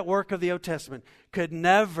 all of that work of the Old Testament could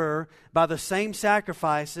never, by the same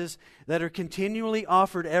sacrifices that are continually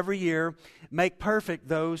offered every year, make perfect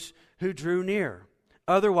those who drew near.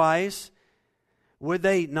 Otherwise, would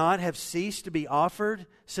they not have ceased to be offered,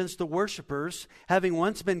 since the worshipers, having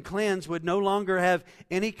once been cleansed, would no longer have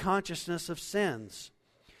any consciousness of sins?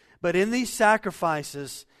 But in these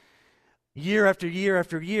sacrifices, year after year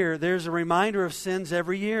after year, there's a reminder of sins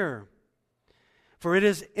every year. For it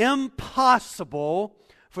is impossible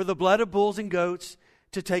for the blood of bulls and goats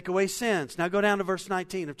to take away sins. Now go down to verse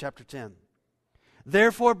 19 of chapter 10.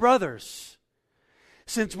 Therefore, brothers,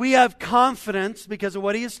 since we have confidence because of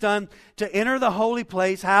what He has done to enter the holy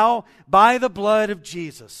place, how? By the blood of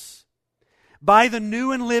Jesus. By the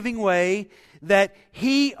new and living way that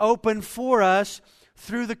He opened for us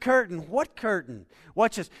through the curtain. What curtain?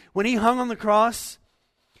 Watch this. When He hung on the cross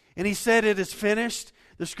and He said, "It is finished,"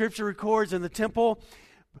 the Scripture records in the temple,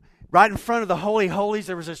 right in front of the Holy of Holies,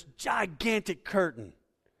 there was this gigantic curtain.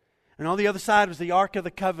 And on the other side was the Ark of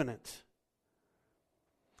the Covenant.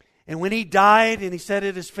 And when He died and He said,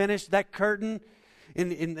 "It is finished," that curtain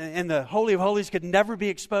in the Holy of Holies could never be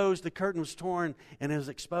exposed. The curtain was torn and it was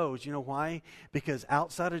exposed. You know why? Because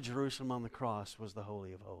outside of Jerusalem on the cross was the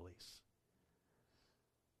Holy of Holies.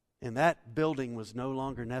 And that building was no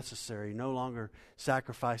longer necessary. No longer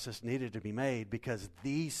sacrifices needed to be made, because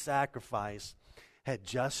the sacrifice had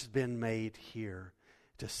just been made here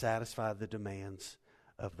to satisfy the demands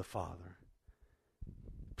of the Father.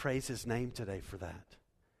 Praise His name today for that.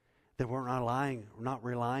 That we're not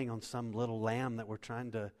relying on some little lamb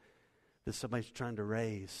that somebody's trying to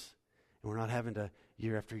raise. And we're not having to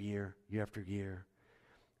year after year after year.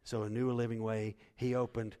 So a new living way He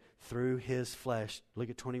opened through His flesh. Look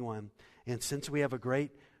at 21. And since we have a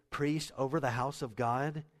great priest over the house of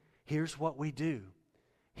God, here's what we do.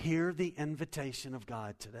 Hear the invitation of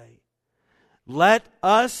God today. Let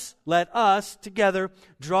us together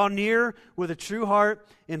draw near with a true heart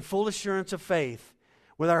in full assurance of faith,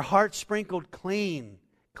 with our hearts sprinkled clean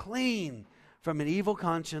from an evil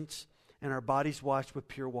conscience and our bodies washed with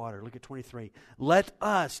pure water. Look at 23. Let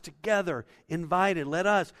us together, invited, let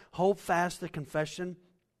us hold fast the confession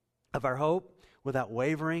of our hope without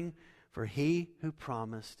wavering, for He who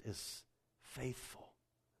promised is faithful.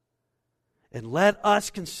 And let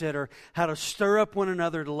us consider how to stir up one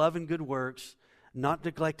another to love and good works, not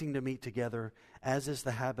neglecting to meet together, as is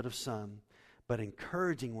the habit of some, but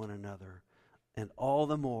encouraging one another, and all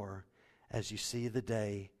the more as you see the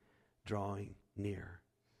day drawing near.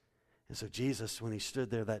 And so Jesus, when He stood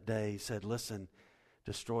there that day, He said, "Listen,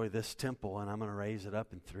 destroy this temple and I'm going to raise it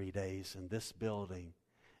up in 3 days. And this building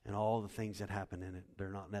and all the things that happen in it, they're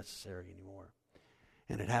not necessary anymore."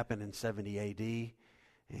 And it happened in 70 A.D.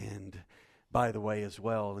 And by the way as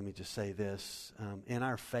well, let me just say this. In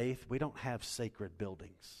our faith, we don't have sacred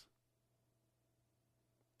buildings.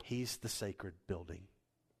 He's the sacred building.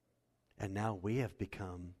 And now we have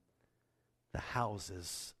become the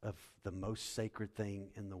houses of the most sacred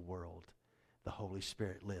thing in the world. The Holy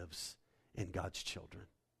Spirit lives in God's children.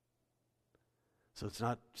 So it's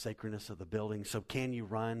not sacredness of the building. So can you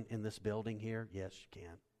run in this building here? Yes, you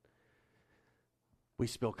can. We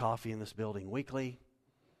spill coffee in this building weekly.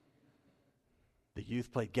 The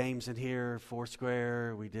youth played games in here,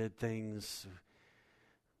 Foursquare. We did things.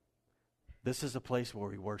 This is a place where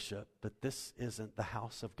we worship, but this isn't the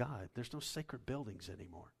house of God. There's no sacred buildings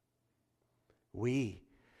anymore.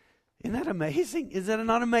 Isn't that amazing? Is that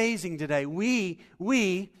not amazing today?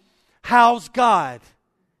 We house God.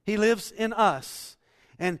 He lives in us.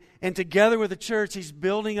 And together with the church, He's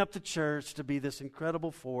building up the church to be this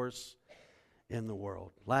incredible force in the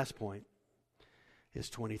world. Last point is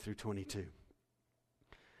 20 through 22.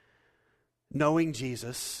 Knowing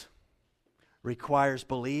Jesus requires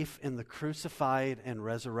belief in the crucified and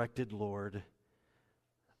resurrected Lord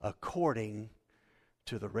according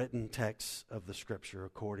to the written texts of the Scripture,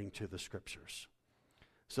 according to the Scriptures.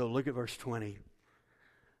 So look at verse 20.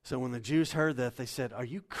 So when the Jews heard that, they said, "Are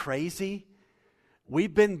you crazy?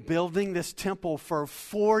 We've been building this temple for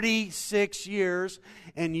 46 years,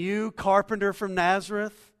 and you, carpenter from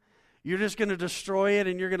Nazareth, you're just going to destroy it,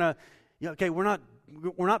 and you're going to,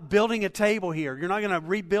 we're not building a table here. You're not going to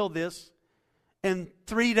rebuild this in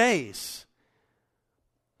 3 days.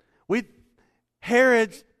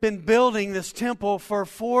 Herod's been building this temple for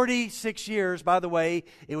 46 years. By the way,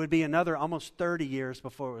 it would be another almost 30 years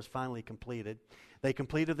before it was finally completed. They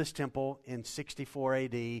completed this temple in 64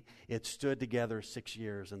 A.D. It stood together 6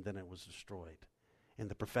 years, and then it was destroyed. And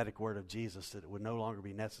the prophetic word of Jesus that it would no longer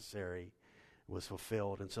be necessary was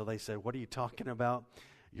fulfilled. And so they said, "What are you talking about?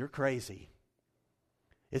 You're crazy.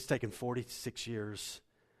 It's taken 46 years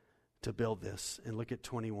to build this. And look at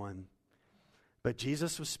 21. But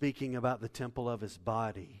Jesus was speaking about the temple of his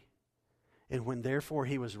body. And when therefore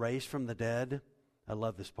he was raised from the dead, I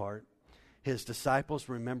love this part, his disciples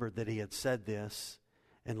remembered that he had said this.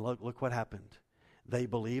 And look what happened. They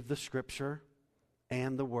believed the scripture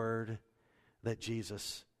and the word that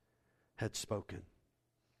Jesus had spoken.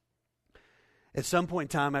 At some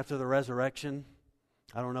point in time after the resurrection,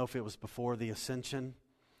 I don't know if it was before the ascension,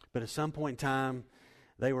 but at some point in time,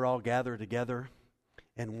 they were all gathered together,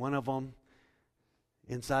 and one of them,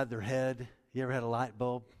 inside their head, you ever had a light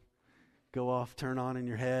bulb go off, turn on in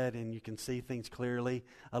your head, and you can see things clearly?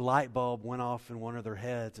 A light bulb went off in one of their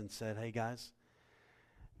heads and said, hey guys,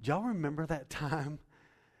 do y'all remember that time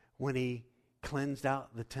when he cleansed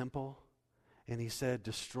out the temple? And he said,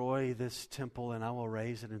 destroy this temple and I will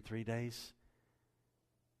raise it in 3 days.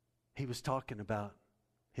 He was talking about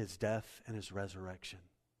his death and his resurrection.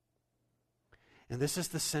 And this is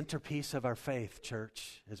the centerpiece of our faith,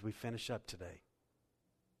 church, as we finish up today.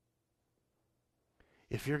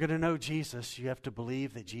 If you're going to know Jesus, you have to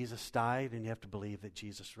believe that Jesus died and you have to believe that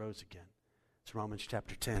Jesus rose again. It's Romans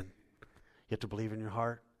chapter 10. You have to believe in your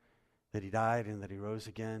heart that he died and that he rose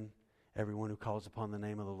again. Everyone who calls upon the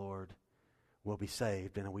name of the Lord will be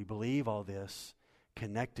saved. And we believe all this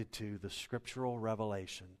connected to the scriptural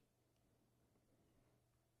revelation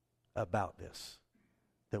about this.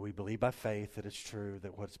 That we believe by faith that it's true,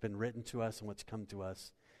 that what's been written to us and what's come to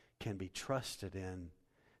us can be trusted in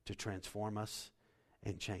to transform us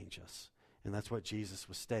and change us. And that's what Jesus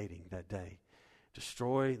was stating that day.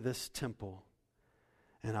 Destroy this temple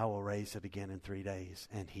and I will raise it again in 3 days.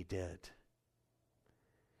 And he did.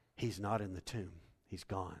 He's not in the tomb. He's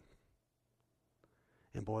gone.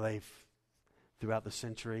 And boy, they've, throughout the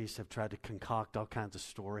centuries, have tried to concoct all kinds of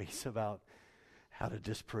stories about how to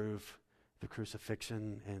disprove the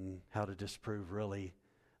crucifixion and how to disprove really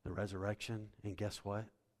the resurrection. And guess what?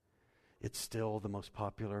 It's still the most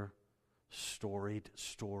popular storied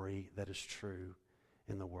story that is true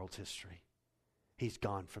in the world's history. He's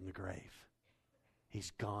gone from the grave.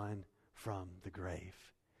 He's gone from the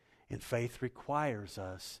grave. And faith requires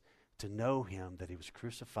us to know him, that he was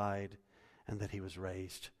crucified and that he was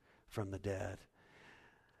raised from the dead.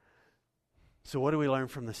 So what do we learn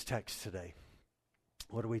from this text today?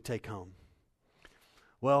 What do we take home?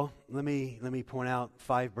 Well, let me point out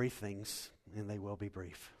 5 brief things, and they will be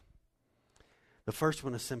brief. The first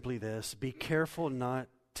one is simply this: be careful not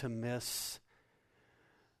to miss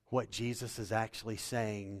what Jesus is actually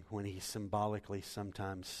saying when he symbolically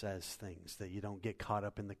sometimes says things, that you don't get caught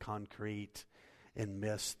up in the concrete and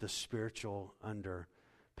miss the spiritual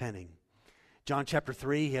underpinning. John chapter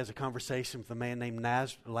 3, he has a conversation with a man named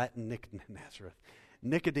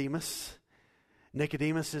Nicodemus.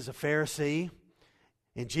 Nicodemus is a Pharisee,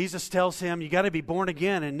 and Jesus tells him, you got to be born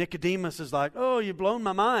again. And Nicodemus is like, oh, you've blown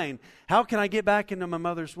my mind. How can I get back into my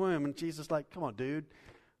mother's womb? And Jesus is like, come on, dude.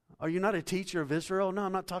 Are you not a teacher of Israel? No,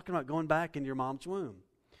 I'm not talking about going back in your mom's womb.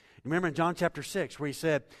 Remember in John chapter 6 where he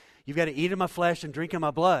said, you've got to eat of my flesh and drink of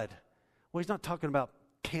my blood. Well, he's not talking about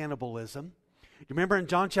cannibalism. You remember in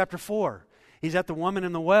John chapter 4, he's at the woman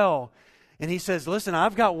in the well, and he says, listen,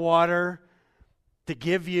 I've got water to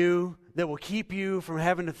give you that will keep you from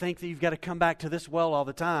having to think that you've got to come back to this well all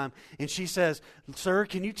the time. And she says, sir,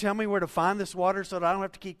 can you tell me where to find this water so that I don't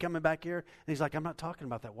have to keep coming back here? And he's like, I'm not talking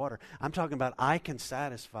about that water. I'm talking about I can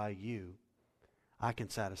satisfy you. I can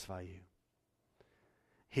satisfy you.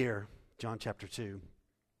 Here, John chapter 2,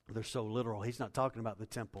 they're so literal. He's not talking about the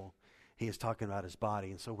temple. He is talking about his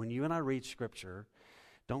body. And so when you and I read Scripture,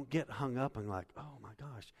 don't get hung up and like, oh my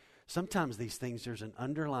gosh. Sometimes these things, there's an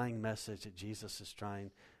underlying message that Jesus is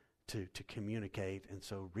trying to communicate. And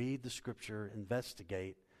so read the Scripture,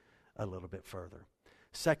 investigate a little bit further.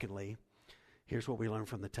 Secondly, here's what we learn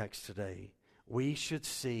from the text today. We should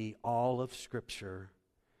see all of Scripture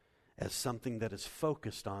as something that is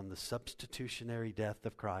focused on the substitutionary death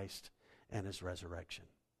of Christ and his resurrection.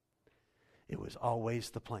 It was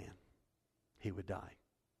always the plan. He would die.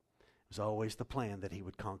 It was always the plan that he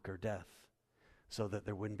would conquer death so that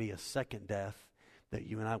there wouldn't be a second death, that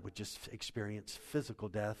you and I would just experience physical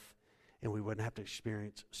death and we wouldn't have to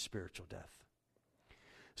experience spiritual death.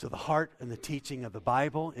 So the heart and the teaching of the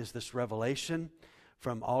Bible is this revelation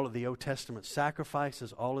from all of the Old Testament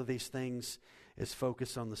sacrifices. All of these things is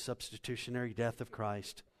focused on the substitutionary death of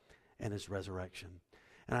Christ and his resurrection.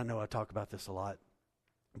 And I know I talk about this a lot,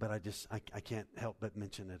 but I can't help but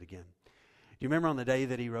mention it again. Do you remember on the day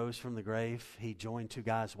that he rose from the grave, he joined 2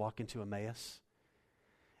 guys walking to Emmaus?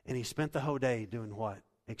 And he spent the whole day doing what?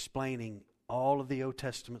 Explaining all of the Old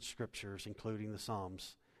Testament scriptures, including the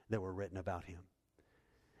Psalms, that were written about him.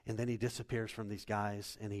 And then he disappears from these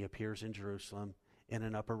guys, and he appears in Jerusalem in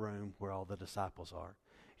an upper room where all the disciples are.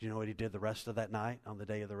 You know what he did the rest of that night on the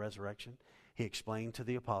day of the resurrection? He explained to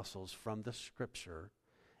the apostles from the Scripture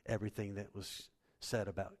everything that was said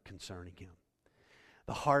about concerning him.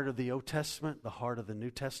 The heart of the Old Testament, the heart of the New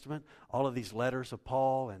Testament, all of these letters of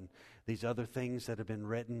Paul and these other things that have been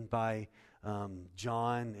written by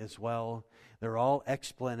John as well, they're all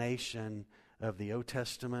explanation of the Old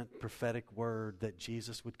Testament prophetic word that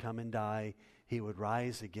Jesus would come and die, he would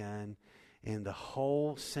rise again, and the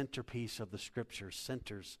whole centerpiece of the Scripture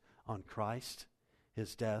centers on Christ,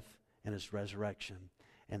 his death, and his resurrection,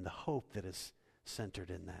 and the hope that is centered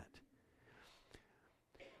in that.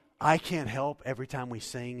 I can't help every time we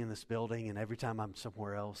sing in this building and every time I'm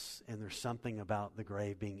somewhere else and there's something about the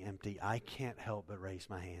grave being empty, I can't help but raise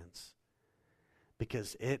my hands.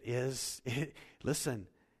 Because listen,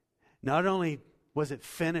 not only was it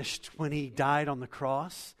finished when he died on the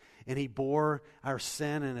cross and he bore our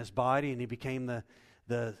sin in his body and he became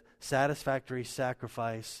the satisfactory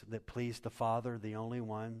sacrifice that pleased the Father, the only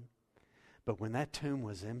one, but when that tomb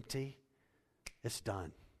was empty, it's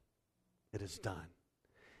done. It is done.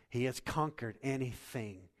 He has conquered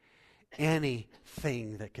anything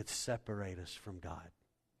that could separate us from God.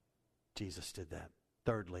 Jesus did that.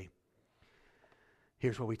 Thirdly,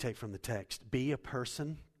 here's what we take from the text. Be a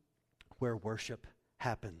person where worship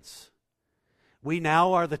happens. We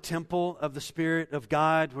now are the temple of the Spirit of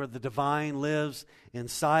God, where the divine lives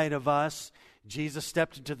inside of us. Jesus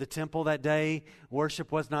stepped into the temple that day.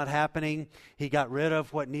 Worship was not happening. He got rid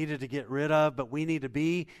of what needed to get rid of, but we need to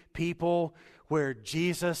be people where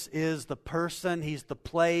Jesus is the person, He's the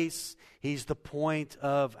place, He's the point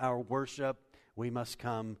of our worship. We must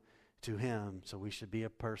come to Him. So we should be a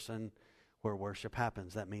person where worship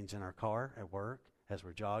happens. That means in our car, at work, as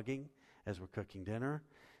we're jogging, as we're cooking dinner,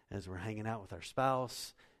 as we're hanging out with our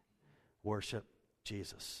spouse. Worship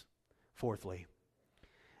Jesus. Fourthly,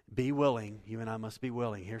 be willing. You and I must be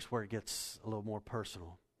willing. Here's where it gets a little more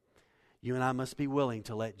personal. You and I must be willing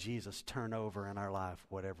to let Jesus turn over in our life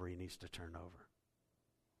whatever He needs to turn over.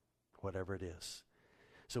 Whatever it is.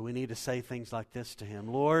 So we need to say things like this to Him.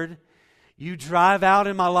 Lord, You drive out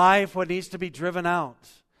in my life what needs to be driven out.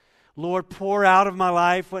 Lord, pour out of my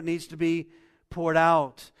life what needs to be poured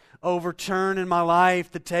out. Overturn in my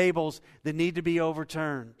life the tables that need to be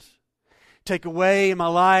overturned. Take away in my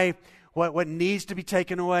life what needs to be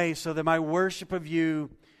taken away so that my worship of You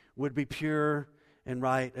would be pure and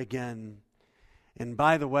right again. And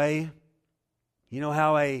by the way, you know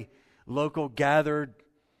how a local gathered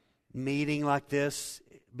meeting like this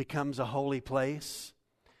becomes a holy place?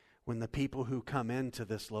 When the people who come into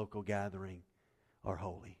this local gathering are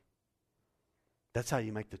holy. That's how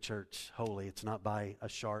you make the church holy. It's not by a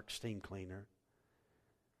Shark steam cleaner.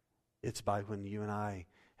 It's by when you and I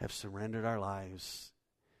have surrendered our lives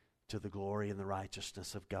to the glory and the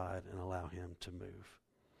righteousness of God and allow Him to move.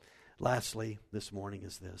 Lastly, this morning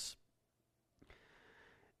is this.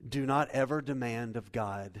 Do not ever demand of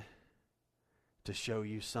God to show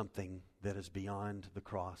you something that is beyond the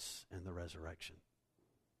cross and the resurrection.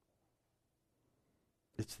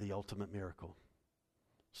 It's the ultimate miracle.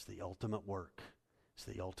 It's the ultimate work. It's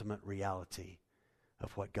the ultimate reality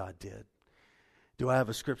of what God did. Do I have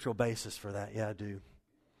a scriptural basis for that? Yeah, I do.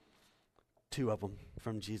 2 of them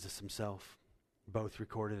from Jesus Himself, both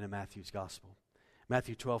recorded in Matthew's Gospel.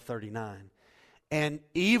 Matthew 12:39. An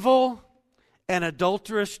evil and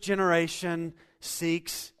adulterous generation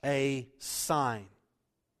seeks a sign.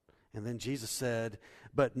 And then Jesus said,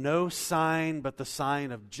 but no sign but the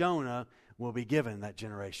sign of Jonah will be given that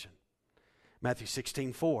generation. Matthew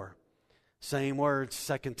 16:4. Same words,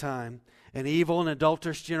 second time. An evil and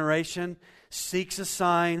adulterous generation seeks a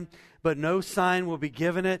sign, but no sign will be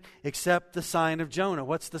given it except the sign of Jonah.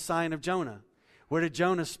 What's the sign of Jonah? Where did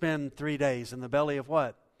Jonah spend 3 days? In the belly of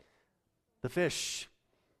what? The fish.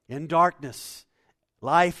 In darkness.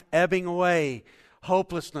 Life ebbing away.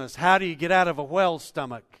 Hopelessness. How do you get out of a whale's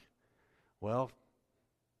stomach? Well,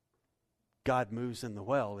 God moves in the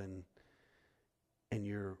well and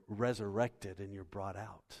you're resurrected and you're brought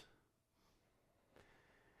out.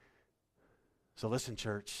 So listen,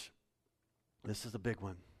 church, this is a big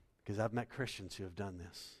one because I've met Christians who have done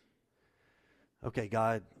this. Okay,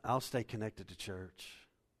 God, I'll stay connected to church.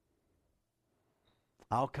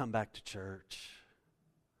 I'll come back to church.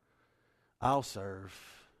 I'll serve.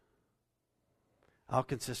 I'll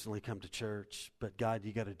consistently come to church, but God,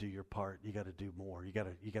 you got to do your part. You got to do more. You got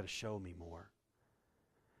to show me more.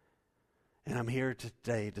 And I'm here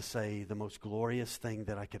today to say the most glorious thing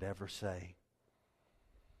that I could ever say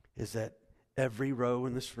is that every row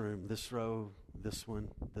in this room, this row, this one,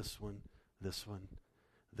 this one, this one,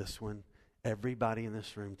 this one, everybody in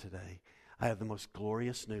this room today, I have the most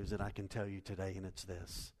glorious news that I can tell you today, and it's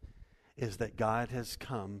this, is that God has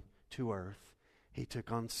come to earth. He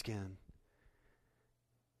took on skin.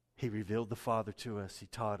 He revealed the Father to us. He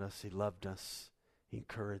taught us. He loved us. He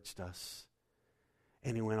encouraged us.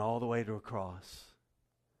 And he went all the way to a cross.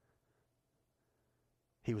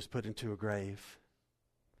 He was put into a grave.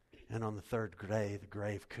 And on the third day, the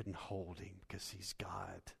grave couldn't hold him because he's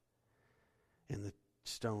God. And the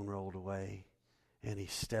stone rolled away. And he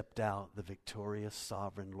stepped out, the victorious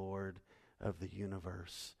sovereign Lord of the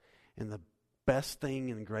universe. And the best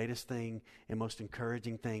thing and greatest thing and most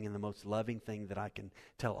encouraging thing and the most loving thing that I can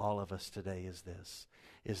tell all of us today is this,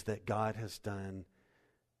 is that God has done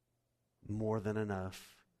more than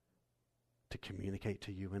enough to communicate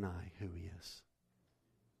to you and I who he is.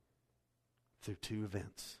 Through two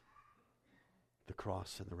events, the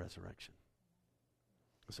cross and the resurrection.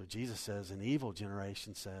 So Jesus says, an evil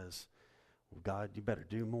generation says, well, God, you better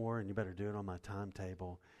do more and you better do it on my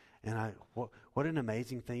timetable. And what an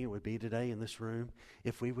amazing thing it would be today in this room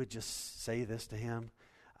if we would just say this to him.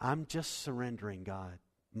 I'm just surrendering, God,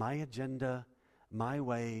 my agenda, my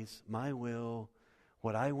ways, my will,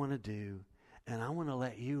 what I want to do, and I want to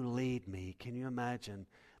let you lead me. Can you imagine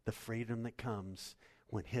the freedom that comes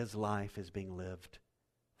when his life is being lived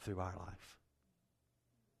through our life?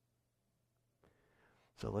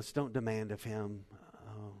 So let's don't demand of him,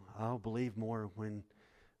 oh, I'll believe more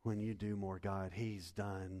when you do more, God. He's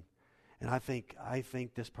done. And I think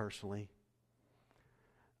this personally.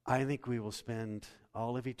 I think we will spend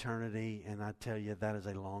all of eternity, and I tell you, that is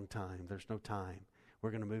a long time. There's no time.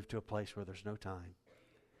 We're going to move to a place where there's no time.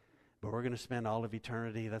 But we're going to spend all of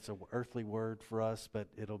eternity. That's an earthly word for us, but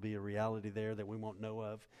it'll be a reality there that we won't know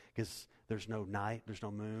of because there's no night, there's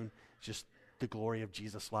no moon. It's just the glory of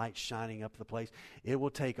Jesus' light shining up the place. It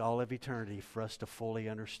will take all of eternity for us to fully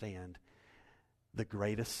understand the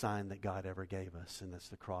greatest sign that God ever gave us, and that's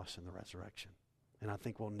the cross and the resurrection. And I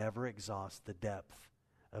think we'll never exhaust the depth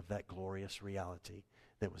of that glorious reality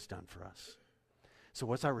that was done for us. So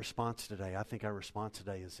what's our response today? I think our response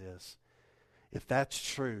today is this. If that's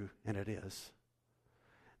true, and it is,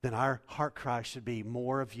 then our heart cry should be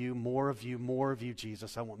more of you, more of you, more of you,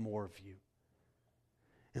 Jesus. I want more of you.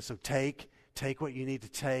 And so take what you need to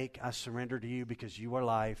take. I surrender to you because you are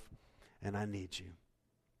life, and I need you.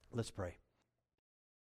 Let's pray.